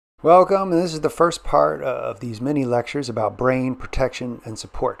Welcome, and this is the first part of these mini lectures about brain protection and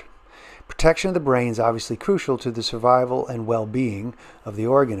support. Protection of the brain is obviously crucial to the survival and well-being of the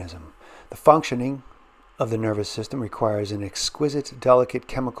organism. The functioning of the nervous system requires an exquisite, delicate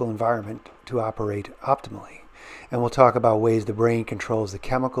chemical environment to operate optimally. And we'll talk about ways the brain controls the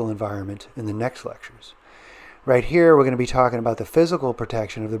chemical environment in the next lectures. Right here, we're going to be talking about the physical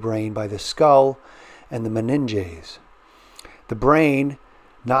protection of the brain by the skull and the meninges. The brain,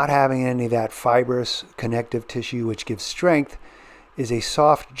 not having any of that fibrous connective tissue which gives strength, is a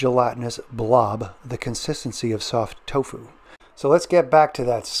soft gelatinous blob, the consistency of soft tofu. So let's get back to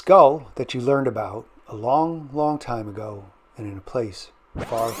that skull that you learned about a long time ago and in a place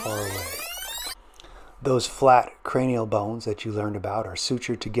far away. Those flat cranial bones that you learned about are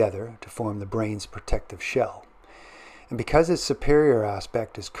sutured together to form the brain's protective shell. And because its superior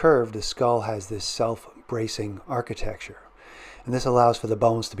aspect is curved, the skull has this self-bracing architecture. And this allows for the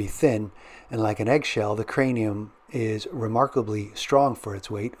bones to be thin, and like an eggshell, the cranium is remarkably strong for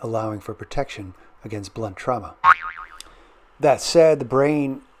its weight, allowing for protection against blunt trauma. That said, the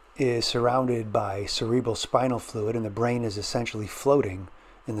brain is surrounded by cerebral spinal fluid, and the brain is essentially floating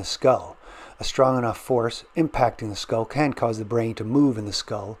in the skull. A strong enough force impacting the skull can cause the brain to move in the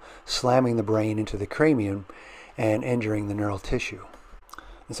skull, slamming the brain into the cranium and injuring the neural tissue.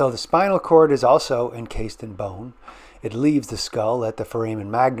 And so the spinal cord is also encased in bone. It leaves the skull at the foramen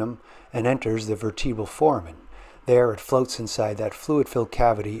magnum and enters the vertebral foramen. There it floats inside that fluid-filled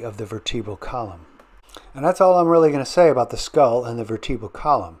cavity of the vertebral column. And that's all I'm really going to say about the skull and the vertebral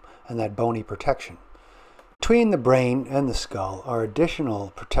column and that bony protection. Between the brain and the skull are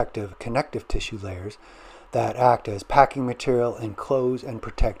additional protective connective tissue layers that act as packing material, enclose and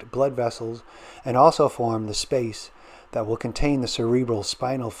protect blood vessels, and also form the space that will contain the cerebral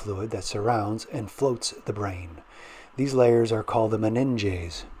spinal fluid that surrounds and floats the brain. These layers are called the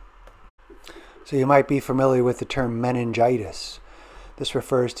meninges. So you might be familiar with the term meningitis. This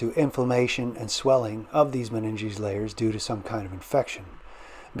refers to inflammation and swelling of these meninges layers due to some kind of infection.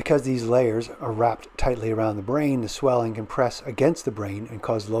 Because these layers are wrapped tightly around the brain, the swelling can press against the brain and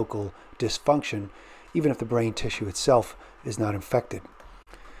cause local dysfunction, even if the brain tissue itself is not infected.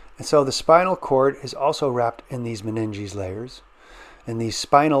 And so the spinal cord is also wrapped in these meninges layers. And these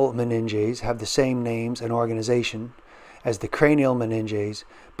spinal meninges have the same names and organization as the cranial meninges,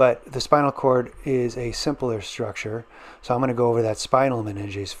 but the spinal cord is a simpler structure, so I'm going to go over that spinal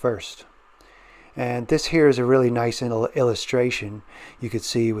meninges first. And this here is a really nice illustration you could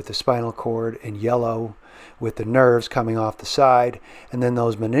see with the spinal cord in yellow, with the nerves coming off the side, and then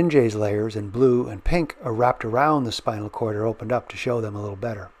those meninges layers in blue and pink are wrapped around the spinal cord or opened up to show them a little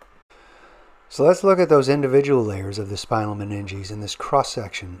better. So let's look at those individual layers of the spinal meninges in this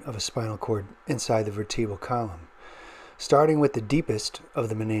cross-section of a spinal cord inside the vertebral column. Starting with the deepest of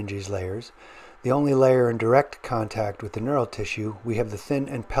the meninges layers, the only layer in direct contact with the neural tissue, we have the thin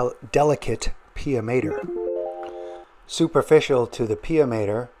and delicate pia mater. Superficial to the pia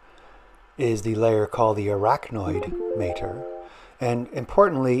mater is the layer called the arachnoid mater. And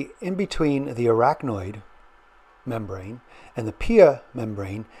importantly, in between the arachnoid membrane and the pia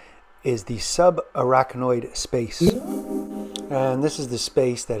membrane is the subarachnoid space. And this is the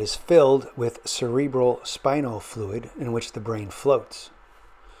space that is filled with cerebral spinal fluid in which the brain floats.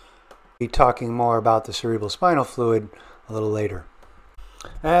 We'll be talking more about the cerebral spinal fluid a little later.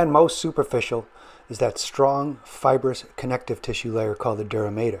 And most superficial is that strong fibrous connective tissue layer called the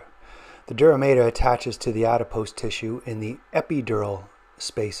dura mater. The dura mater attaches to the adipose tissue in the epidural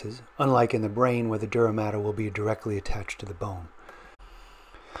spaces, unlike in the brain where the dura mater will be directly attached to the bone.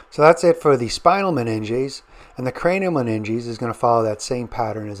 So that's it for the spinal meninges, and the cranial meninges is going to follow that same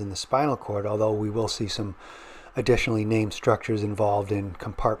pattern as in the spinal cord, although we will see some additionally named structures involved in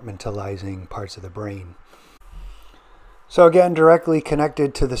compartmentalizing parts of the brain. So again, directly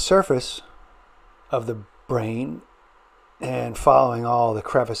connected to the surface of the brain and following all the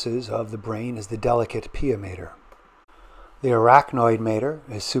crevices of the brain is the delicate pia mater. The arachnoid mater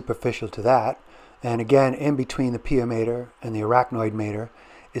is superficial to that, and again in between the pia mater and the arachnoid mater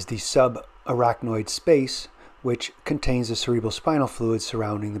is the subarachnoid space, which contains the cerebral spinal fluid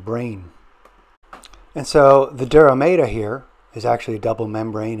surrounding the brain. And so the dura mater here is actually a double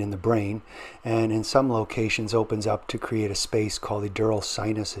membrane in the brain, and in some locations opens up to create a space called the dural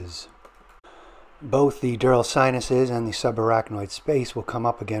sinuses. Both the dural sinuses and the subarachnoid space will come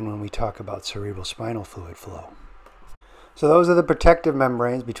up again when we talk about cerebral spinal fluid flow. So those are the protective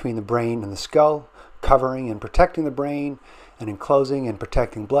membranes between the brain and the skull, covering and protecting the brain, and enclosing and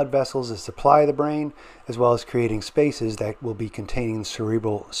protecting blood vessels that supply the brain, as well as creating spaces that will be containing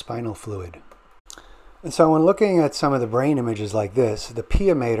cerebral spinal fluid. And so when looking at some of the brain images like this, the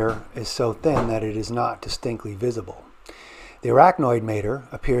pia mater is so thin that it is not distinctly visible. The arachnoid mater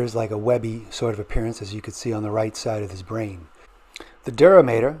appears like a webby sort of appearance, as you can see on the right side of his brain. The dura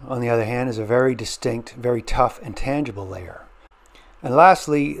mater, on the other hand, is a very distinct, very tough and tangible layer. And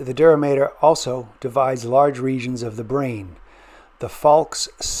lastly, the dura mater also divides large regions of the brain. The falx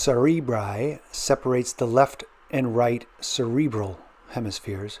cerebri separates the left and right cerebral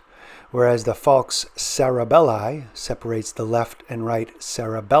hemispheres, whereas the falx cerebelli separates the left and right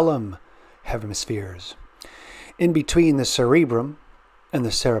cerebellum hemispheres. In between the cerebrum and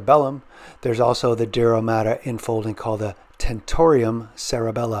the cerebellum, there's also the dura mater infolding called the tentorium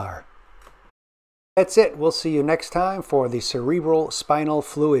cerebellar. That's it. We'll see you next time for the cerebral spinal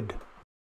fluid.